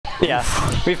Yeah,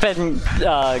 we've been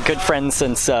good friends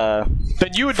since.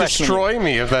 Then you would destroy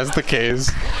me if that's the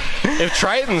case. If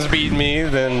Triton's beat me,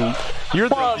 then you're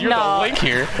the link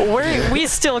here. We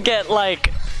still get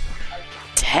like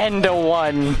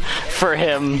 10-1 for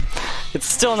him. It's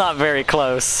still not very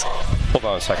close. Hold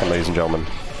on a second, ladies and gentlemen.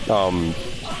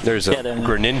 There's a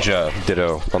Greninja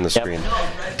Ditto on the screen.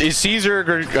 Is Caesar a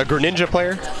Greninja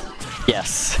player?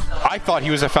 Yes. I thought he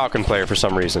was a Falcon player for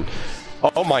some reason.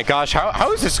 Oh my gosh,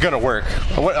 how is this gonna work?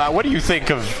 What do you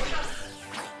think of?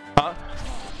 Huh?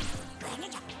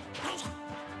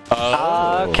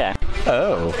 Oh. Okay.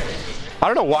 Oh. I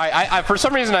don't know why. I for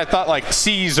some reason I thought like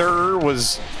Caesar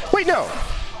was. Wait, no.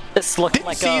 This looked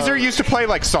like Caesar used to play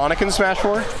like Sonic in Smash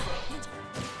 4?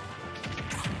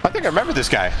 I think I remember this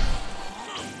guy.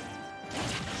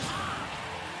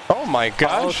 Oh my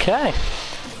gosh. Okay.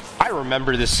 I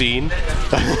remember this scene.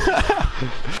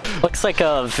 Looks like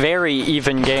a very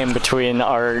even game between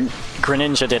our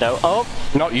Greninja Ditto. Oh.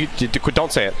 No, you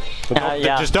don't say it.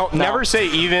 Yeah, just don't. No. Never say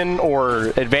even or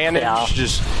advantage. Yeah.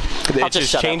 It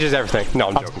just changes everything. No,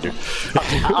 I'm joking, dude.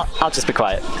 I'll just be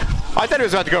quiet. I thought he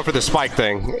was about to go for the spike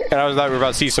thing, and I thought we were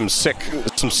about to see some sick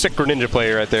Greninja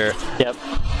play right there. Yep.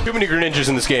 Too many Greninjas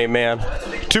in this game, man.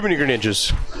 Too many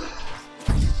Greninjas.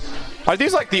 Are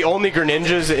these like the only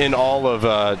Greninjas in all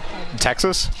of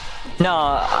Texas? No,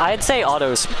 I'd say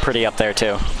Otto's pretty up there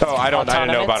too. Oh, I didn't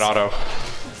know about Otto.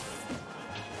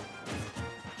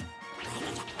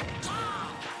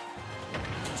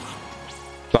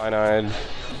 Cyanide.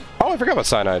 Oh, I forgot about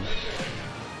Cyanide.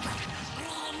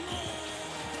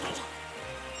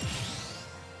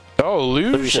 Oh,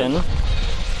 Illusion.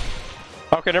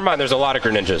 Okay, never mind. There's a lot of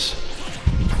Greninjas.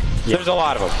 Yep. There's a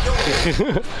lot of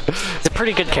them. It's a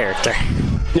pretty good character.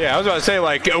 Yeah, I was about to say,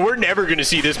 like, we're never going to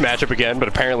see this matchup again, but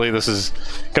apparently this is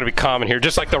going to be common here.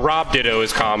 Just like the Rob Ditto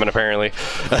is common, apparently.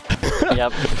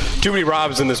 Yep. Too many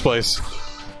Robs in this place.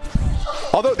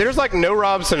 Although, there's, like, no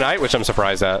Robs tonight, which I'm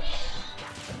surprised at.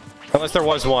 Unless there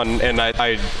was one, and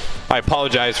I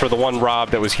apologize for the one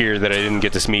Rob that was here that I didn't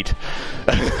get to meet.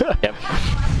 Yep.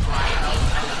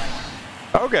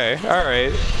 Okay,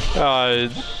 alright.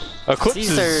 Eclipse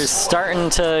Caesar's starting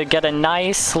to get a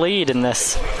nice lead in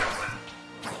this.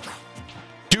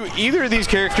 Do either of these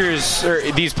characters,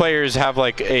 or these players, have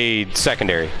like a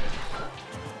secondary?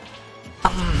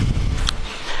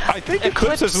 I think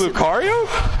Eclipse is Lucario?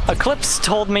 Eclipse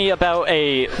told me about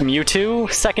a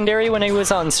Mewtwo secondary when he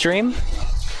was on stream.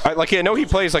 I know he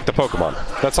plays like the Pokemon.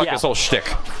 That's like his whole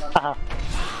shtick.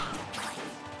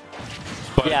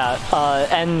 Yeah,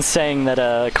 and saying that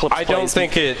Eclipse I don't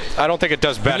think it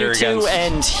does better Mewtwo against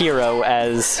and Hero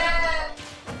as.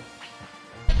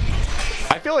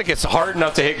 I feel like it's hard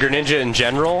enough to hit Greninja in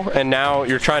general, and now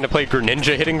you're trying to play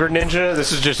Greninja hitting Greninja.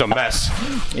 This is just a mess.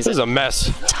 This is a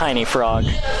mess. Tiny frog.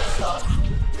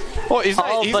 Well, he's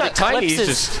not tiny. He's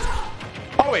just.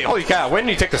 Oh wait, holy cow! When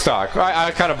did he take the stock?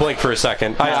 I kind of blinked for a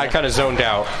second. I kind of zoned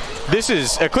out.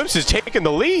 Eclipse is taking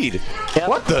the lead. Yep.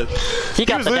 What the? He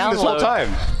got was the losing download this whole time.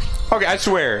 Okay, I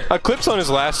swear. Eclipse on his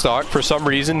last stock, for some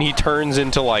reason, he turns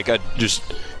into like I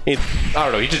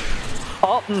don't know. He just.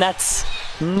 Oh, and that's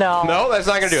no. No, that's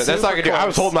not gonna do it. That's not gonna do it. I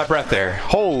was holding my breath there.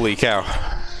 Holy cow.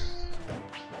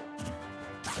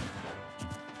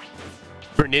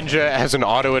 Greninja has an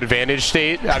auto advantage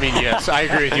state. I mean, yes, I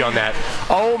agree with you on that.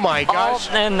 Oh my gosh.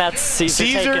 Oh, and that's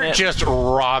Caesar just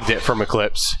robbed it from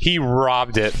Eclipse. He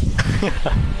robbed it.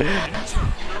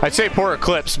 I'd say poor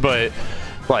Eclipse, but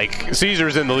like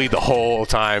Caesar's in the lead the whole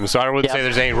time, so I wouldn't say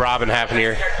there's any robbing happening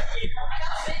here.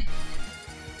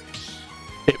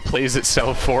 It plays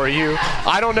itself for you.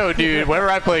 I don't know, dude. Whenever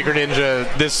I play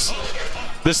Greninja,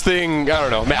 this thing, I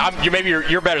don't know. Maybe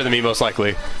you're better than me, most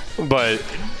likely. But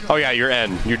oh yeah, you're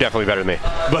N. You're definitely better than me.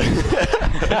 But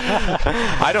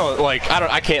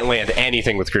I can't land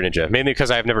anything with Greninja, mainly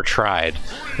because I've never tried.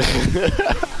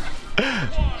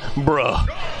 Bruh.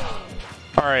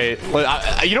 All right,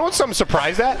 you know what I'm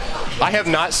surprised at? I have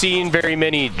not seen very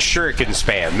many shuriken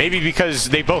spam. Maybe because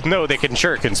they both know they can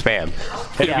shuriken spam.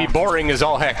 It'd be boring as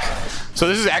all heck. So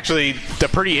this is actually a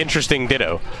pretty interesting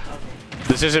Ditto.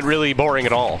 This isn't really boring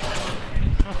at all.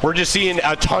 We're just seeing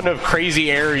a ton of crazy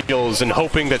aerials and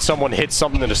hoping that someone hits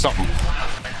something into something.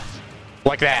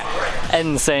 Like that.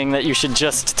 And saying that you should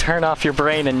just turn off your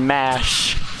brain and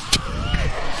mash.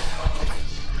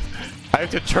 I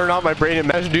have to turn off my brain and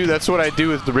mash. Dude, that's what I do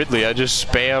with the Ridley. I just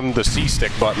spam the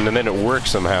C-stick button and then it works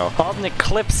somehow. Oh, and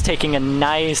Eclipse taking a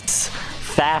nice,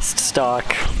 fast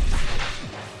stock.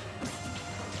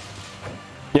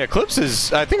 Yeah, Eclipse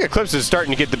is. I think Eclipse is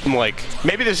starting to get the like.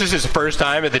 Maybe this is his first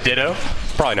time at the Ditto.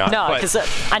 Probably not. No, because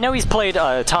I know he's played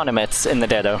tournaments in the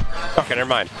Ditto. Okay, never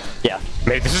mind. Yeah.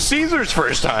 Maybe this is Caesar's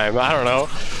first time. I don't know.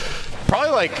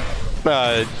 Probably like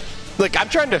I'm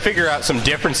trying to figure out some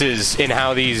differences in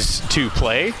how these two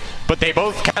play, but they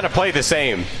both kind of play the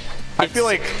same. I feel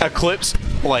like Eclipse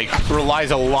like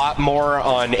relies a lot more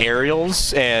on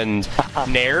aerials and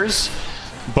nairs.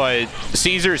 But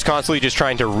Caesar is constantly just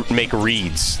trying to make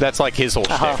reads. That's like his whole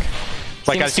shtick.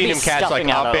 Like I've seen him catch like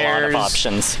up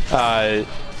airs.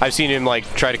 I've seen him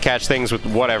like try to catch things with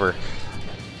whatever.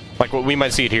 Like what we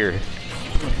might see it here.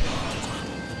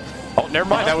 Oh, never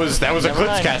mind. That was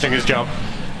Eclipse catching his jump.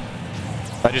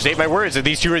 I just ate my words that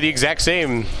these two are the exact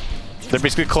same. They're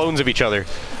basically clones of each other.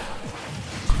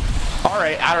 All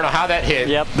right, I don't know how that hit.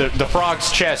 Yep. The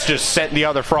frog's chest just sent the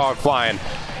other frog flying.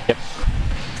 Yep.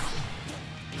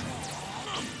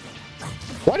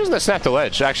 Why doesn't that snap the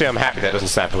ledge? Actually, I'm happy that doesn't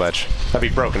snap the ledge. That'd be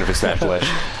broken if it snapped the ledge.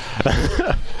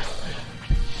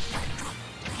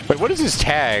 Wait, what is his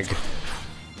tag?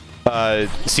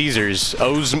 Caesar's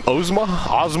Ozma?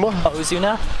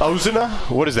 Ozuna? Ozuna?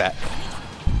 What is that?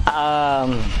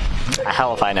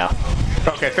 Hell if I know.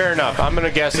 Okay, fair enough. I'm gonna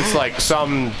guess it's like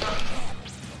some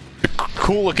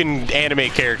cool-looking anime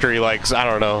character he likes. I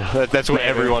don't know. That's what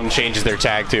everyone changes their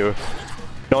tag to.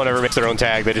 No one ever makes their own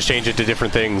tag. They just change it to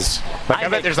different things. Like I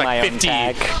bet there's like 50.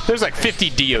 There's like 50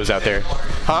 Dios out there.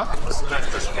 Huh?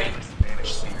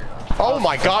 Oh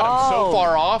my God! I'm so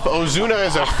far off. Ozuna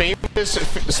is a famous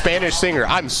Spanish singer.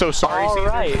 I'm so sorry, Caesar.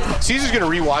 Right. Caesar's gonna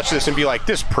rewatch this and be like,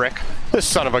 "This prick, this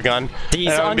son of a gun."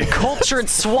 These uncultured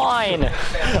swine.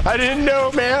 I didn't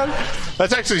know, man.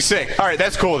 That's actually sick. All right,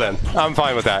 that's cool then. I'm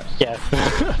fine with that. Yeah.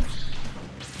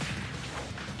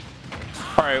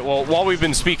 All right. Well, while we've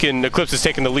been speaking, Eclipse is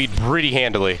taking the lead pretty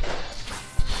handily.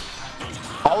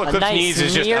 All Eclipse needs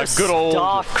is just a good old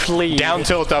down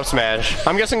tilt up smash.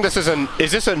 I'm guessing this is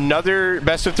is this another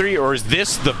best of 3 or is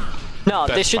this the? No,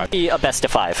 this should be a best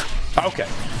of 5. Okay.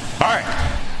 All right.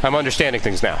 I'm understanding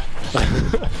things now.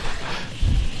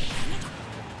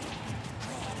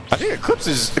 I think Eclipse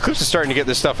is starting to get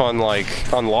this stuff on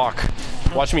lock.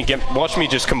 Watch me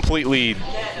just completely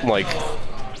like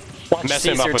mess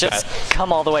him up with that.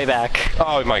 Come all the way back.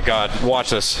 Oh my God! Watch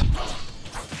this.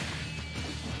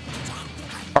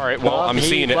 All right. Well, I'm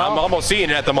seeing it. I'm almost seeing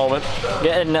it at the moment.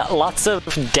 Getting lots of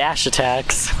dash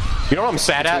attacks. You know what I'm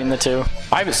sad at? Between the two.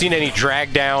 I haven't seen any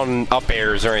drag down up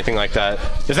airs or anything like that.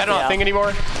 Is that not a thing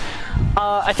anymore?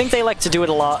 I think they like to do it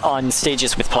a lot on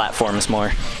stages with platforms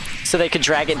more. So they could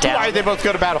drag it down. Why did they both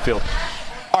go to Battlefield?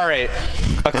 All right.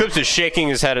 Eclipse is shaking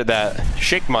his head at that.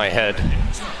 Shake my head.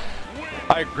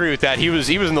 I agree with that. He was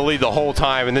in the lead the whole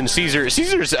time, and then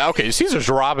Caesar's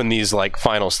robbing these like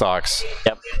final stocks.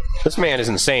 Yep. This man is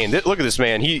insane. Look at this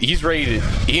man. He's ready to.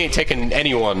 He ain't taking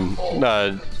anyone.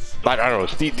 I don't know.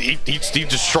 He's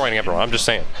destroying everyone. I'm just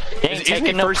saying. He ain't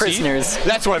taking no prisoners.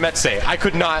 That's what I meant to say. I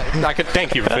could.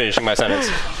 Thank you for finishing my sentence.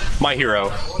 My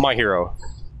hero. My hero.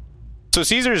 So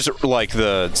Caesar's like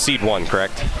the seed 1,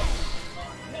 correct?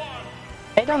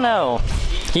 I don't know.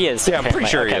 He is. Yeah, I'm pretty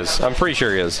sure he is. I'm pretty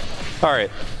sure he is. All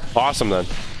right. Awesome then.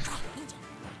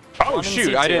 Oh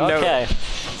shoot! I didn't know. Okay.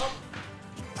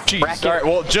 Jeez. All right.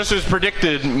 Well, just as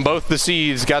predicted, both the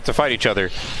seeds got to fight each other.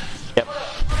 Yep.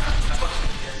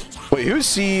 Wait, who's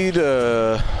seed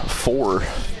 4?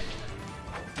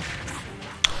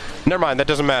 Never mind. That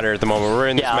doesn't matter at the moment. We're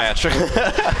in this match.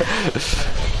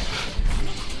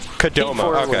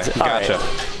 Kadoma. Okay, gotcha.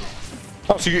 Right.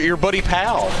 Oh, so you're your buddy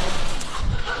pal.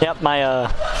 Yep, my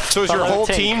So is your whole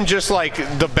team just like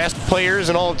the best players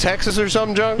in all of Texas or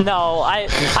something, Jung? No, I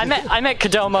met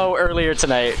Kodomo earlier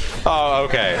tonight. Oh,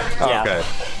 okay. Yeah. Okay.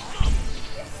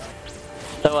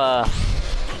 So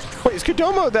wait, is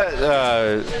Kodomo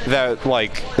that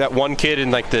one kid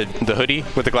in like the hoodie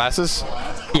with the glasses?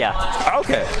 Yeah.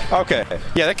 Okay. Okay.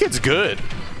 Yeah, that kid's good.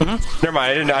 Never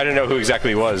mind. I didn't know who exactly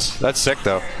he was. That's sick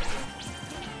though.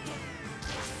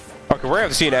 Okay, we're gonna have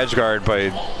to see an edge guard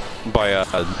by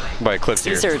Eclipse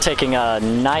here. Caesar taking a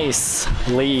nice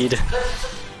lead. I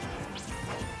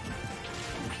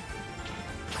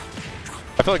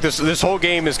feel like this whole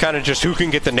game is kind of just who can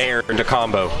get the nair into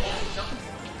combo.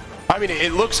 I mean,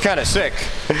 it looks kind of sick,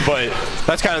 but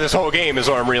that's kind of this whole game is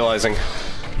what I'm realizing.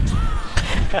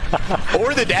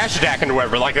 Or the dash attack into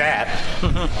whoever, like that.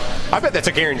 I bet that's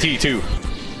a guarantee too.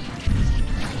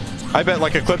 I bet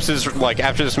like Eclipse is like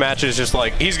after this match is just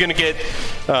like he's gonna get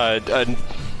I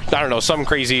don't know, some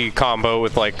crazy combo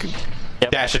with like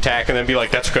dash attack and then be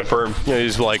like, that's confirmed. You know,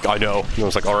 he's like, I know. And I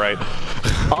was like, all right.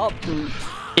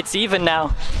 It's even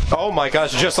now. Oh my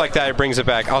gosh, just like that, it brings it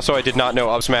back. Also, I did not know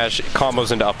up smash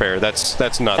combos into up air. That's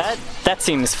nuts. That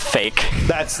seems fake.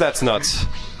 That's nuts.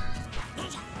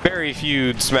 Very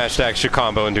few smash stacks should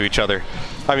combo into each other.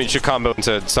 I mean, should combo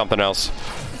into something else.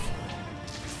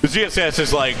 The ZSS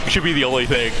is like, should be the only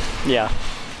thing. Yeah.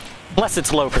 Unless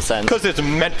it's low percent. Because it's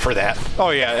meant for that. Oh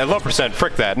yeah, at low percent,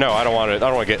 frick that. No, I don't want it. I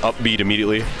don't want to get upbeat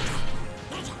immediately.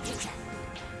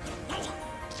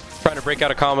 Trying to break out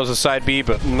of combos with side B,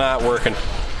 but not working.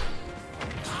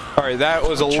 Alright, that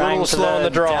was a little slow in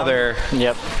the draw there.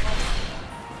 Yep.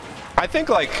 I think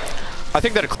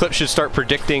that Eclipse should start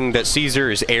predicting that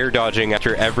Caesar is air dodging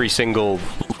after every single,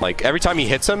 like, every time he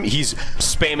hits him, he's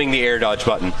spamming the air dodge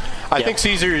button. I think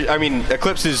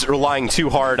Eclipse is relying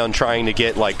too hard on trying to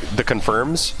get, like, the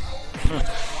confirms.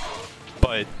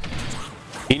 But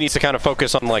he needs to kind of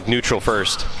focus on, like, neutral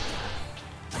first.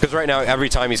 Because right now, every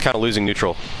time he's kind of losing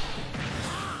neutral.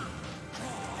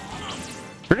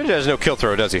 Greninja has no kill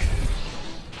throw, does he?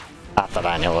 Not that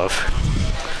I know of.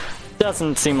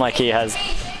 Doesn't seem like he has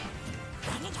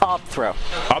up throw.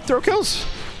 Up throw kills?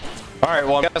 Alright,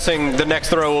 well I'm guessing the next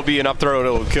throw will be an up throw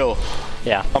that will kill.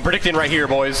 Yeah. I'm predicting right here,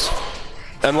 boys.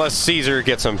 Unless Caesar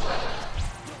gets him.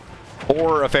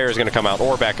 Or a fair is going to come out,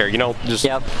 or back air. You know, just...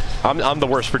 Yep. I'm the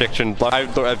worst prediction. I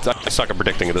suck at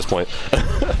predicting at this point.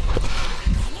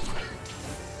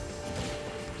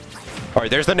 Alright,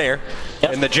 there's the nair.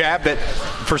 Yep. And the jab that,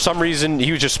 for some reason,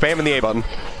 he was just spamming the A button.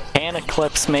 Can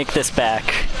Eclipse make this back?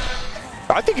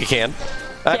 I think he can.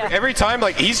 Yeah. Every time,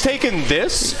 like, he's taken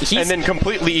this and then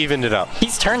completely evened it up.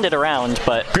 He's turned it around,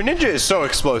 but... Greninja is so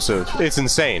explosive. It's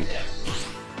insane.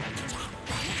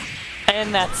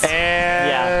 And that's...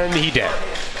 And he dead.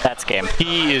 That's game.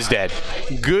 He is dead.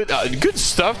 Good good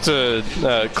stuff to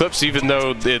Eclipse, even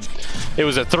though it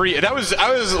was a 3... That was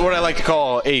what I like to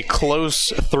call a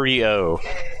close 3-0.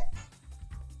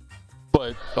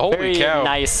 But holy Very cow.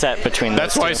 Nice set between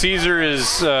That's those why two. Caesar is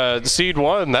seed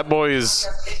 1. That boy is...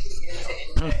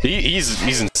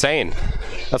 He's insane.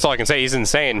 That's all I can say. He's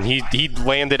insane. He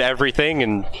landed everything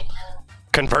and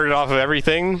converted off of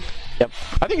everything. Yep.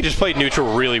 I think he just played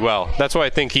neutral really well. That's what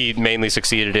I think he mainly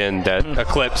succeeded in, that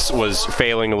Eclipse was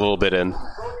failing a little bit in.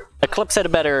 Eclipse had a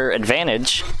better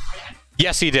advantage.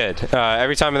 Yes, he did.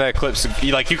 Every time in that Eclipse,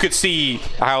 you could see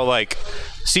how, like,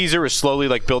 Caesar was slowly,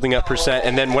 like, building up percent,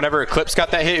 and then whenever Eclipse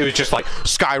got that hit, it was just, like,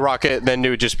 skyrocket, then it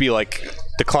would just be, like,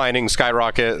 declining,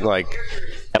 skyrocket, like...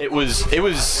 It was an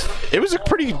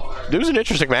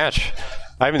interesting match.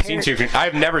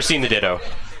 I've never seen the Ditto.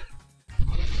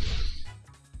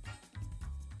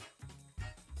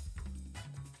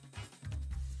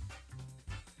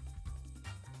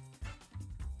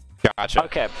 Gotcha.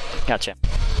 Okay, gotcha.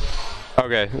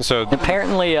 Okay, so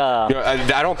apparently,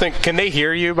 I don't think. Can they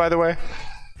hear you? By the way,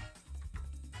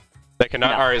 they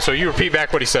cannot. No. All right, so you repeat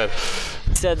back what he said.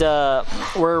 He said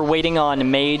we're waiting on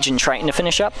Mage and Triton to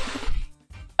finish up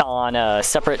on a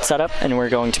separate setup, and we're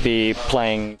going to be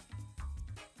playing